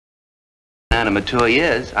man of mature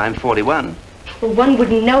years. I'm 41. Well, one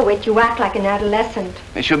wouldn't know it. You act like an adolescent.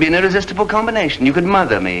 It should be an irresistible combination. You could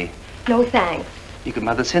mother me. No thanks. You could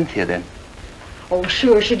mother Cynthia, then. Oh,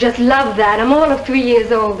 sure, she'd just love that. I'm all of 3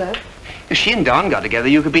 years older. If she and Don got together,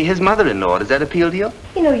 you could be his mother-in-law. Does that appeal to you?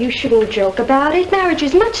 You know, you shouldn't joke about it. Marriage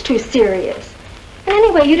is much too serious. And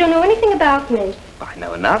anyway, you don't know anything about me. I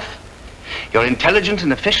know enough. You're intelligent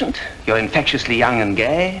and efficient. You're infectiously young and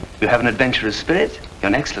gay. You have an adventurous spirit. You're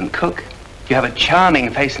an excellent cook. You have a charming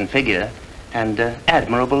face and figure. And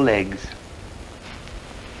admirable legs.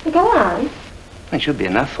 Go on. It should be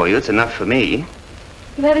enough for you. It's enough for me.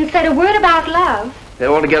 You haven't said a word about love. There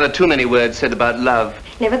are altogether too many words said about love.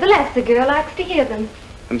 Nevertheless, the girl likes to hear them.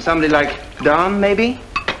 From somebody like Don, maybe?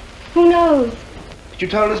 Who knows? But you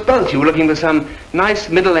told us both you were looking for some nice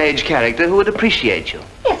middle-aged character who would appreciate you.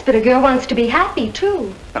 Yes, but a girl wants to be happy,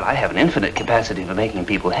 too. Well, I have an infinite capacity for making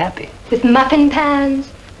people happy. With muffin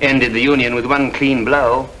pans? Ended the union with one clean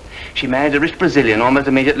blow. She married a rich Brazilian almost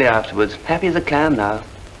immediately afterwards. Happy as a clam now.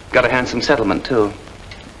 Got a handsome settlement, too.